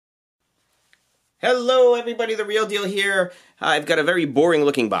Hello everybody, The Real Deal here. I've got a very boring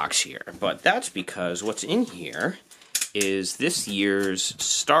looking box here, but that's because what's in here is this year's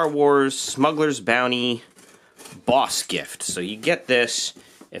Star Wars Smuggler's Bounty boss gift. So you get this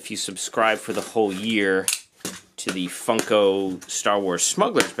if you subscribe for the whole year to the Funko Star Wars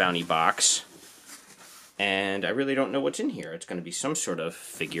Smuggler's Bounty box. And I really don't know what's in here. It's going to be some sort of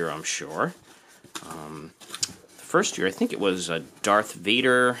figure, I'm sure. First year, I think it was a Darth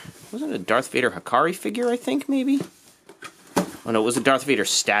Vader, wasn't it a Darth Vader Hikari figure, I think, maybe? Oh no, it was a Darth Vader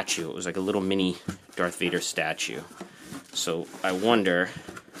statue. It was like a little mini Darth Vader statue. So I wonder,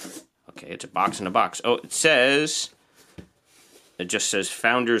 okay, it's a box in a box. Oh, it just says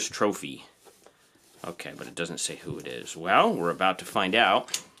Founder's Trophy. Okay, but it doesn't say who it is. Well, we're about to find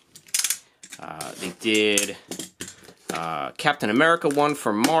out. They did Captain America one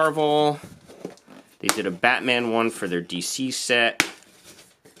for Marvel. They did a Batman one for their DC set.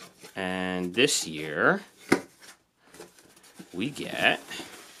 And this year, we get...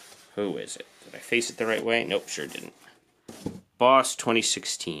 Who is it? Did I face it the right way? Nope, sure didn't. Boss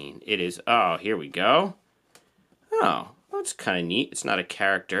 2016. It is... Oh, here we go. Oh, that's kind of neat. It's not a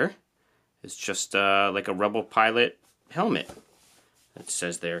character. It's just like a Rebel Pilot helmet. It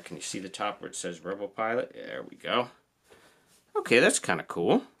says there. Can you see the top where it says Rebel Pilot? There we go. Okay, that's kind of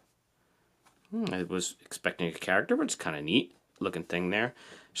cool. I was expecting a character, but it's kind of neat looking thing there.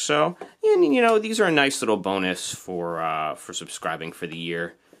 So, and you know, these are a nice little bonus for subscribing for the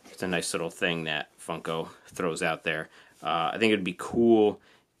year. It's a nice little thing that Funko throws out there. I think it'd be cool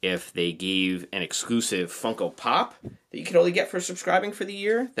if they gave an exclusive Funko Pop that you could only get for subscribing for the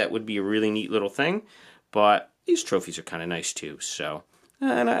year. That would be a really neat little thing. But these trophies are kind of nice too. So,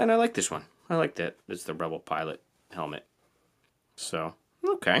 and I like this one. I like that. It's the Rebel Pilot helmet. So,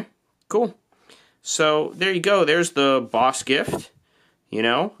 okay, cool. So, there you go. There's the boss gift, you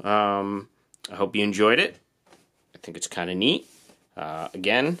know. I hope you enjoyed it. I think it's kind of neat.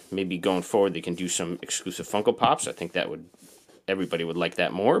 Again, maybe going forward they can do some exclusive Funko Pops. I think that everybody would like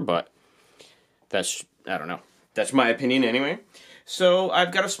that more, but that's, I don't know. That's my opinion anyway. So,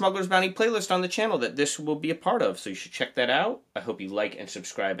 I've got a Smuggler's Bounty playlist on the channel that this will be a part of, so you should check that out. I hope you like and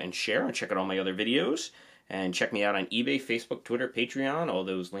subscribe and share, and check out all my other videos. And check me out on eBay, Facebook, Twitter, Patreon. All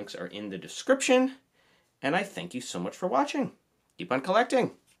those links are in the description. And I thank you so much for watching. Keep on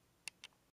collecting.